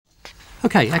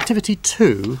Okay, activity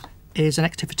 2 is an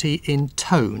activity in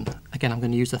tone. Again, I'm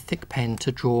going to use a thick pen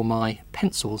to draw my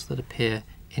pencils that appear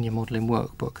in your modelling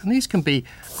workbook. And these can be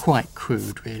quite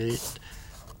crude, really.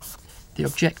 The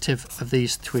objective of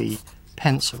these 3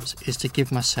 pencils is to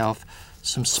give myself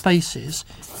some spaces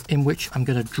in which I'm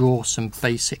going to draw some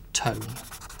basic tone.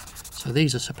 So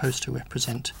these are supposed to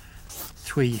represent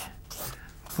 3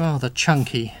 rather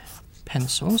chunky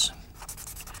pencils,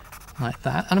 like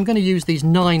that. And I'm going to use these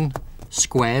 9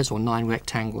 squares or 9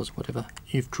 rectangles, whatever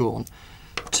you've drawn,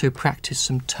 to practice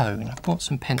some tone. I've brought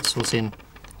some pencils in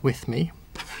with me.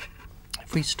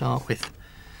 If we start with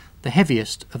the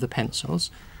heaviest of the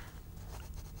pencils,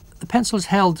 the pencil is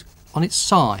held on its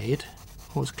side,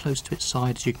 or as close to its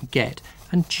side as you can get,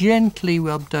 and gently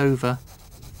rubbed over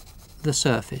the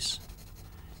surface.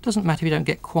 It doesn't matter if you don't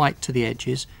get quite to the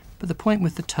edges, but the point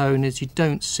with the tone is you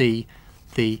don't see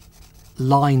the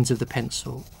lines of the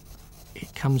pencil.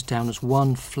 It comes down as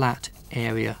one flat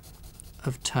area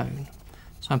of tone.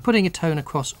 So I'm putting a tone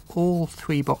across all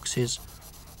 3 boxes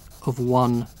of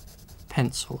one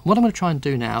pencil. What I'm going to try and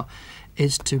do now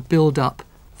is to build up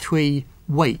 3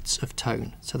 weights of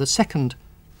tone. So the second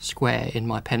square in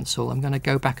my pencil, I'm going to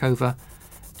go back over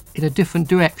in a different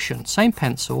direction. Same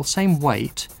pencil, same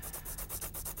weight,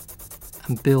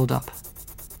 and build up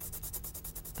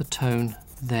the tone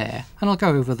there. And I'll go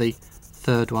over the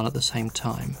third one at the same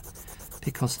time,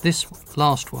 because this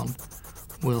last one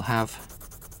will have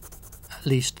at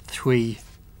least 3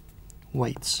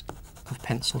 weights of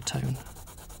pencil tone.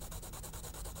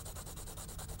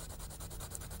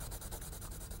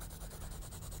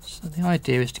 So the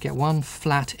idea is to get one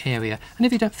flat area, and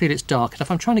if you don't feel it's dark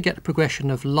enough, I'm trying to get a progression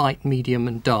of light, medium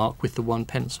and dark with the one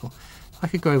pencil. I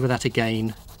could go over that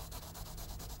again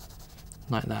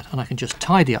like that, and I can just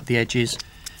tidy up the edges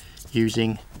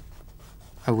using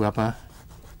a rubber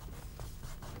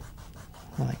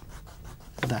like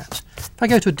that. If I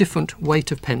go to a different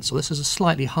weight of pencil, this is a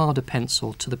slightly harder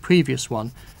pencil to the previous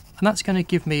one, and that's going to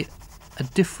give me a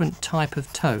different type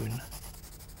of tone.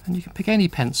 And you can pick any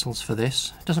pencils for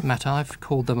this, it doesn't matter. I've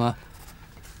called them a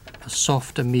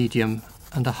soft, a medium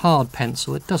and a hard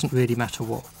pencil. It doesn't really matter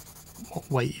what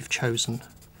weight you've chosen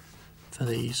for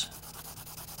these.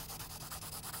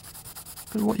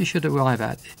 But what you should arrive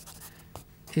at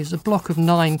is a block of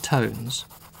 9 tones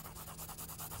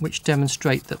which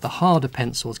demonstrate that the harder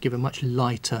pencils give a much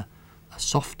lighter, a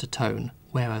softer tone,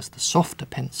 whereas the softer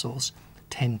pencils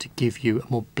tend to give you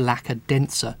a more blacker,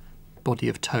 denser body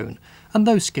of tone. And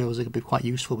those skills are going to be quite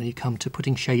useful when you come to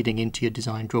putting shading into your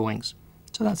design drawings.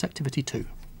 So that's activity 2.